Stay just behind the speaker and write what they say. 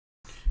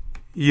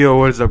Yo,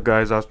 what is up,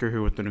 guys? Oscar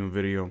here with the new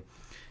video,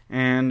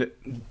 and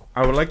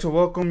I would like to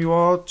welcome you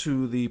all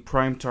to the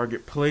Prime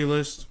Target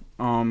playlist.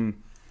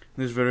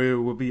 This video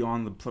will be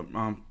on the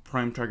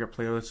Prime Target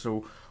playlist,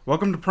 so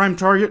welcome to Prime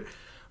Target.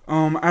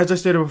 As I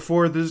stated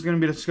before, this is going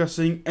to be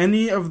discussing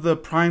any of the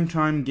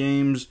primetime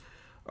games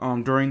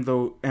during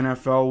the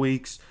NFL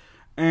weeks,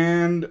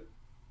 and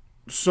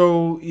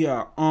so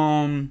yeah,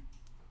 and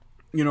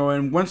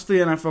once the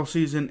NFL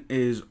season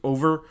is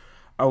over,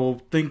 I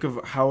will think of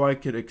how I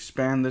could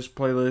expand this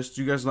playlist.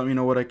 You guys let me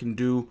know what I can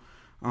do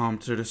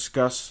to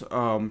discuss,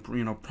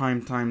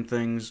 primetime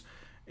things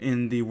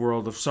in the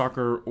world of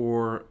soccer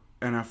or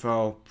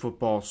NFL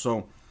football.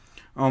 So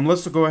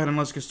let's go ahead and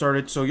let's get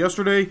started. So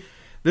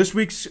this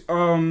week's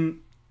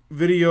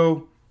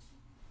video,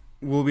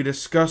 we'll be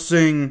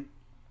discussing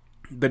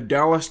the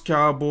Dallas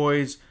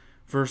Cowboys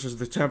versus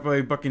the Tampa Bay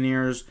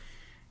Buccaneers.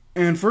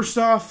 And first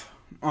off,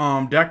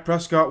 Dak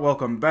Prescott,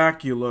 welcome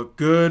back. You look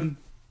good.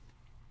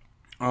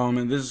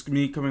 And this is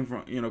me coming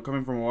from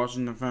a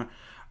Washington fan.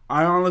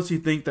 I honestly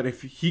think that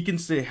if he can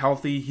stay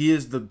healthy, he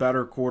is the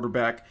better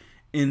quarterback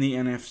in the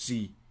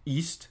NFC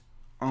East.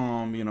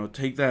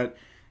 Take that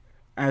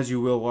as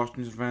you will,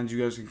 Washington fans.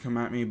 You guys can come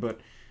at me, but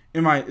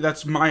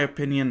that's my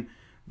opinion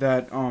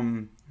that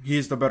he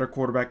is the better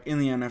quarterback in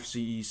the NFC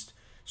East.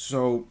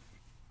 So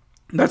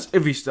that's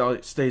if he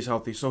stays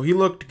healthy. So he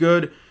looked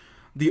good.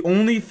 The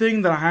only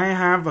thing that I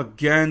have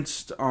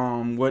against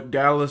what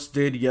Dallas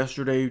did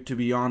yesterday, to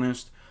be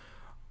honest,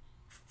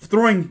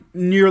 throwing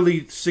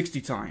nearly 60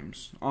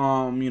 times.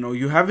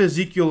 You have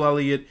Ezekiel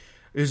Elliott.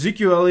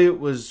 Ezekiel Elliott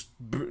was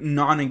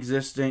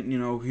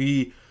non-existent.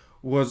 He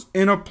was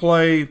in a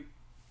play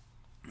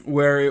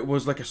where it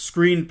was like a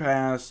screen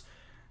pass,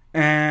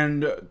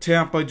 and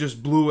Tampa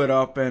just blew it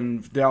up,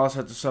 and Dallas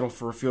had to settle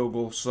for a field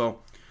goal.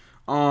 So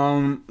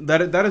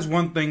that is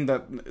one thing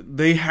that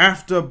they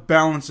have to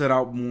balance it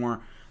out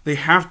more. They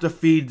have to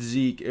feed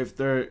Zeke if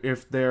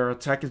their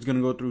attack is going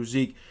to go through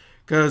Zeke,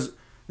 because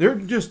they're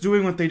just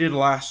doing what they did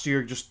last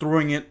year, just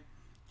throwing it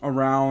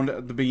around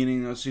at the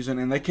beginning of the season,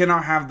 and they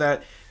cannot have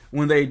that.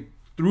 When they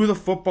threw the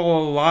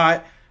football a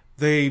lot,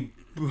 they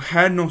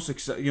had no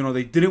success.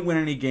 They didn't win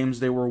any games.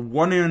 They were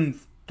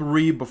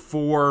 1-3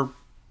 before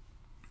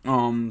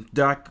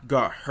Dak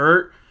got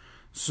hurt,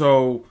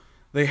 so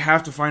they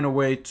have to find a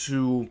way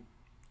to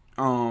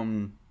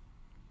balance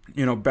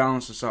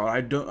this out.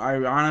 I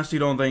honestly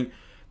don't think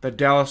that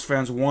Dallas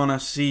fans want to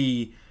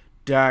see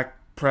Dak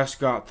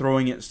Prescott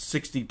throwing it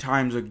 60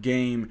 times a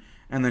game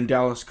and then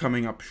Dallas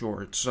coming up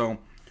short. So,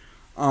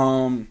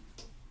 Amari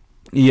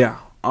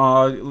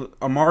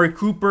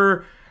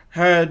Cooper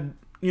had,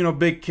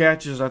 big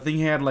catches. I think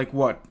he had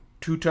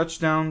 2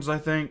 touchdowns, I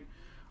think.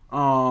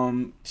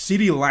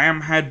 CeeDee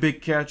Lamb had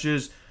big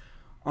catches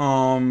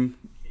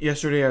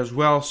yesterday as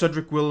well.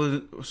 Cedric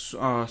Wilson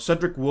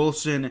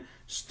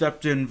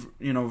stepped in,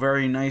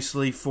 very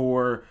nicely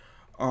for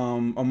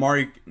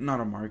Michael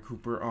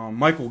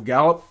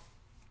Gallup,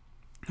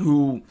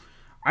 who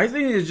I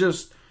think is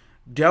just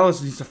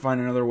Dallas needs to find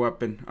another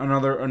weapon,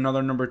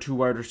 another number 2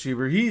 wide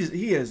receiver. He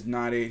is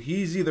not it.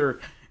 He's either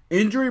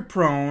injury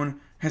prone,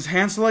 has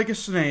hands like a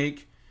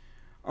snake.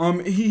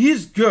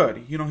 He's good.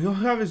 He'll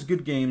have his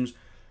good games,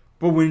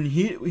 but when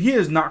he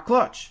is not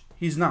clutch.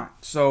 He's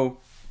not. So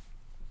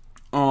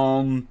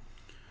I'll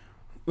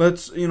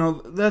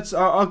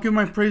give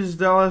my praises to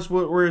Dallas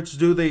where it's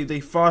due.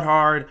 They fought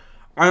hard.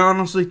 I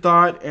honestly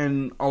thought,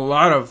 and a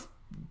lot of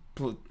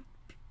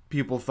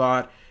people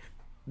thought,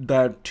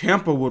 that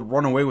Tampa would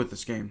run away with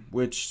this game,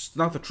 which is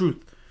not the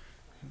truth.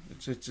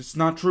 It's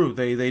not true.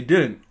 They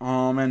didn't.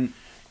 And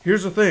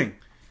here's the thing.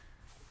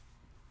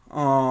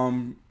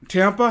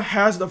 Tampa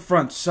has the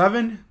front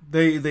 7.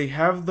 They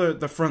have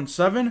the front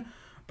 7,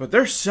 but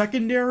their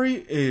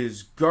secondary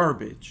is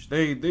garbage.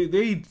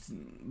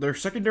 Their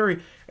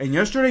secondary, and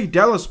yesterday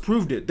Dallas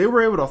proved it. They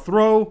were able to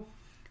throw,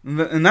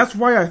 and that's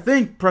why I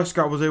think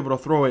Prescott was able to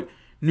throw it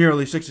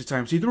nearly 60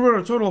 times. He threw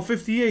it a total of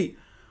 58.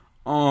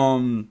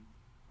 Don't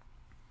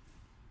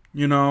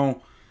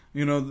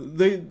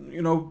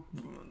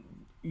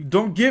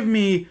give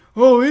me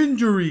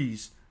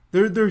injuries.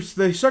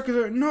 They suck at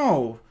their,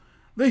 no,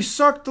 they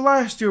sucked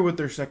last year with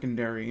their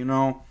secondary.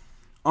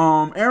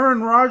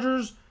 Aaron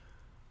Rodgers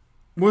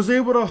was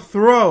able to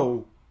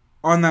throw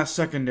on that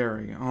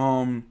secondary.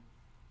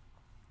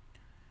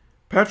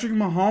 Patrick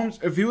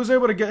Mahomes, if he was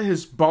able to get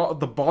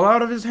the ball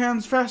out of his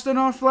hands fast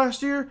enough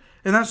last year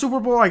in that Super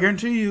Bowl, I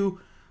guarantee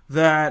you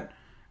that.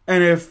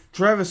 And if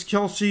Travis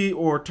Kelce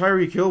or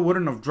Tyreek Hill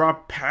wouldn't have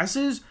dropped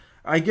passes,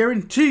 I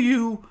guarantee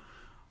you,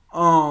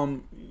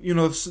 Tampa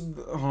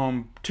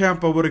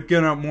would have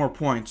given up more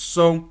points.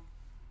 So,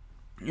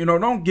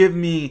 don't give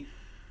me.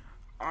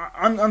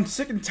 I'm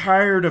sick and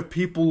tired of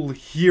people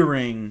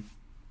hearing,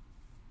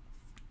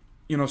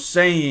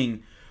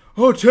 saying,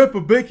 "Oh, Tampa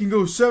Bay can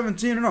go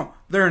 17." No,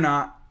 they're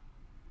not.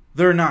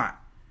 They're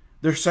not.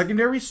 Their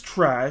secondary's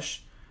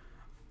trash.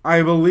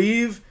 I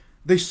believe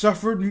they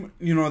suffered,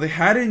 they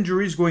had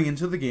injuries going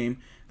into the game.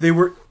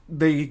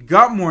 They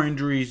got more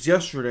injuries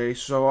yesterday,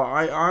 so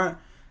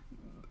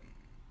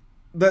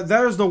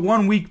that is the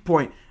one weak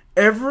point.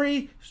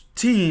 Every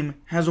team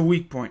has a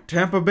weak point.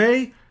 Tampa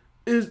Bay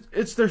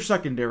it's their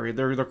secondary.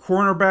 Their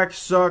cornerbacks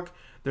suck.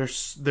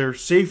 Their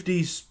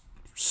safeties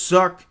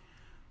suck.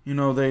 You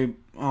know, they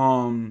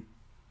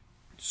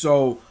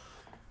so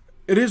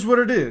it is what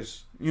it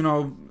is. You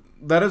know,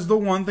 that is the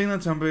one thing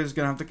that Tampa Bay is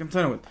going to have to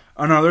contend with.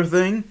 Another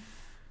thing,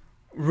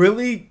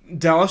 really,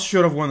 Dallas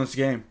should have won this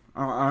game.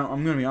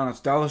 I'm going to be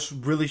honest. Dallas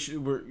really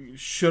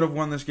should have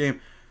won this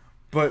game.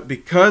 But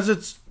because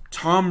it's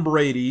Tom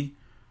Brady,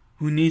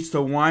 who needs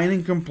to whine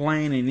and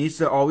complain, he needs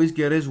to always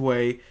get his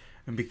way,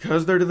 and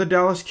because they're the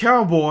Dallas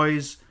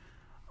Cowboys,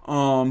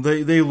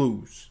 they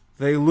lose.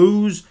 They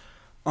lose.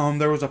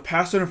 There was a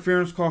pass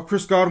interference call.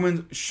 Chris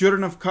Godwin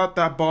shouldn't have caught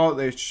that ball.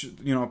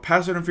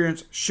 Pass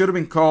interference should have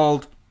been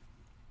called.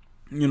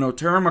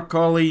 Terry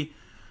McCauley,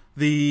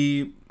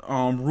 the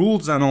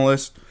rules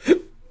analyst,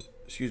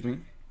 excuse me,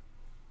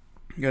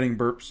 getting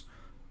burps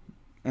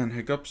and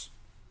hiccups.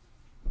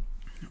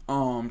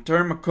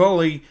 Terry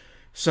McCauley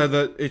said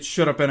that it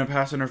should have been a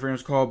pass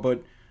interference call,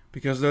 but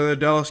because they're the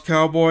Dallas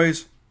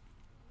Cowboys,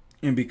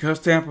 and because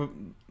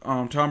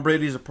Tom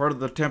Brady is a part of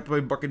the Tampa Bay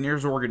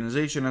Buccaneers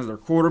organization as their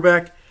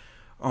quarterback,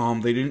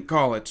 they didn't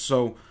call it.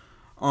 So,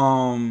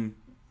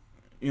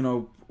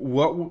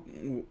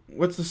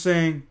 what's the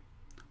saying?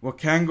 What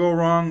can go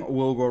wrong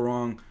will go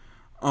wrong.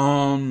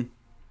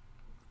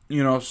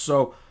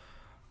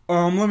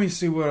 Let me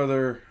see what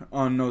other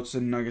notes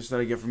and nuggets that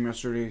I get from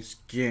yesterday's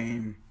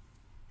game.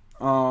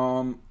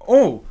 Greg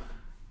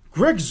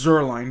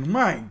Zuerlein,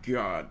 my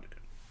God.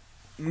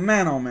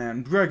 Man, oh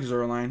man, Greg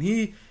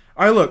Zuerlein.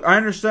 I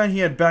understand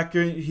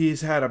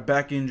he's had a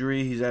back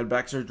injury, he's had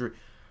back surgery.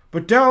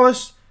 But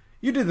Dallas,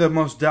 you did the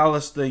most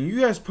Dallas thing.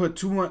 You guys put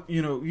too much,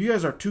 you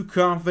guys are too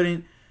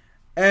confident,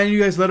 and you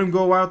guys let him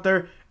go out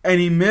there, and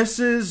he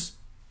misses,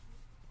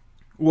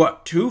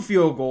 2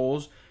 field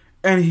goals.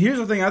 And here's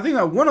the thing, I think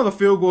that one of the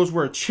field goals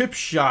were a chip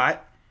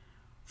shot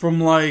from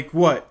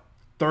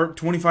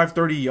 25,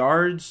 30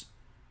 yards.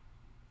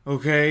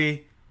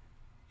 Okay?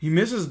 He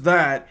misses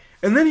that,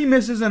 and then he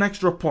misses an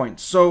extra point.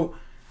 So,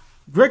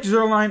 Greg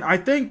Zuerlein, I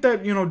think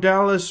that,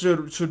 Dallas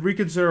should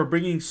reconsider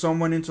bringing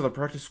someone into the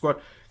practice squad.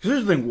 Because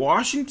here's the thing,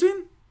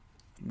 Washington,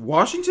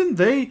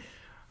 they,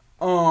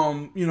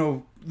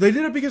 they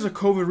did it because of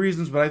COVID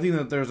reasons, but I think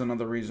that there's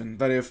another reason.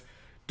 That if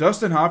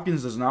Dustin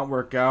Hopkins does not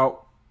work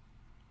out,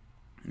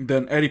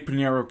 then Eddie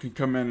Pinheiro can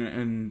come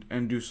in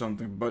and do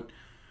something. But,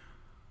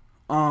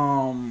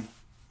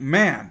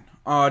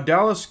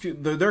 Dallas,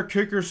 their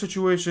kicker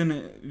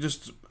situation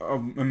just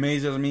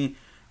amazes me.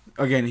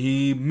 Again,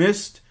 he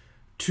missed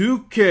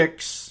 2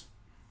 kicks,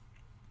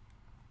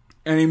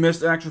 and he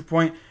missed an extra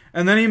point.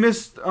 And then he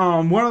missed,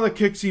 one of the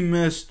kicks he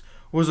missed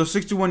was a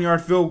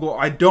 61-yard field goal.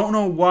 I don't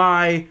know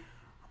why,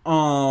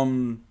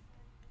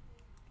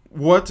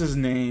 what's his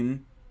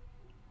name?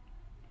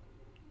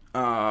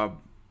 Mike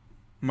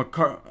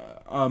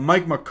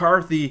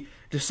McCarthy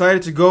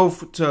decided to go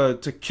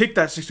to kick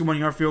that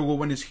 61-yard field goal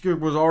when his kicker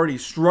was already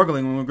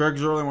struggling, when Greg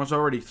Zuerlein was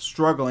already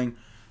struggling.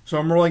 So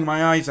I'm rolling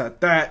my eyes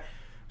at that.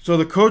 So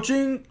the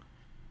coaching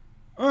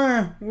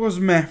was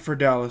meh for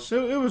Dallas.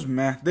 It was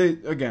meh.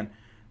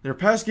 Their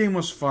pass game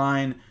was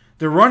fine.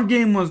 Their run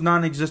game was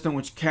non-existent,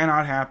 which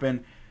cannot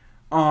happen.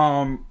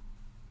 Why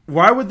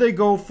would they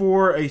go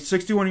for a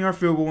 61-yard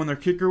field goal when their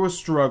kicker was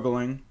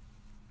struggling?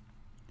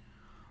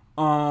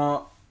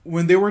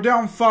 When they were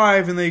down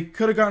 5 and they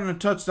could have gotten a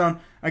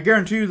touchdown, I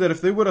guarantee you that if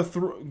they would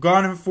have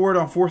gone for it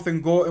on 4th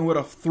and goal and would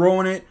have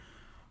thrown it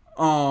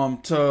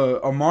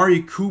to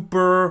Amari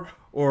Cooper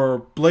or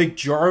Blake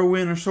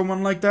Jarwin or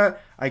someone like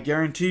that, I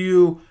guarantee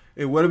you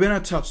it would have been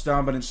a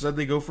touchdown, but instead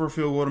they go for a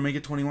field goal to make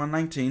it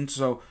 21-19.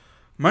 So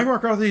Mike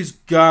McCarthy's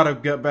got to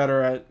get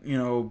better at,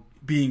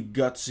 being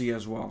gutsy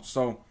as well.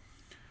 So,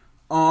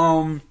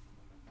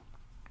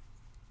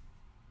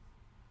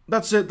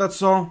 that's it.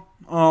 That's all.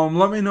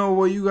 Let me know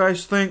what you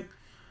guys think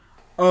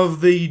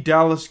of the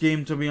Dallas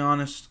game, to be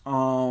honest.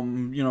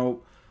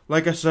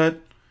 Like I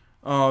said,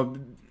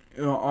 on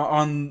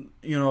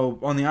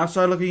the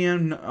outside looking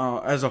in,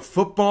 as a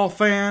football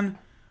fan,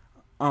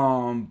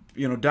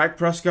 Dak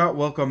Prescott,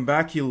 welcome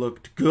back. He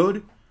looked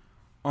good.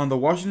 On the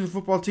Washington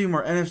football team,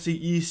 or NFC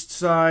East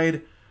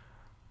side,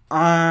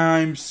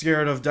 I'm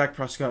scared of Dak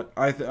Prescott.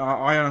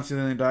 I honestly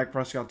think Dak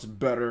Prescott's the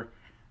better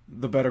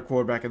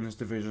quarterback in this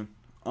division.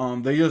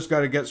 They just got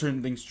to get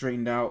certain things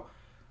straightened out,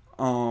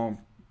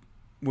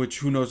 which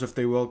who knows if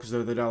they will, because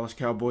they're the Dallas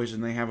Cowboys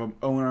and they have an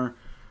owner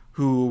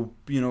who,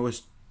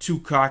 is too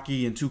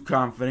cocky and too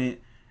confident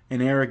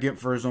and arrogant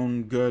for his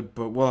own good,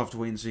 but we'll have to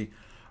wait and see.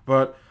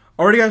 But,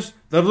 alrighty guys,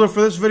 that'll do it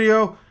for this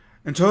video.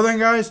 Until then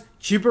guys,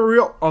 keep it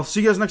real. I'll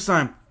see you guys next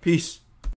time. Peace.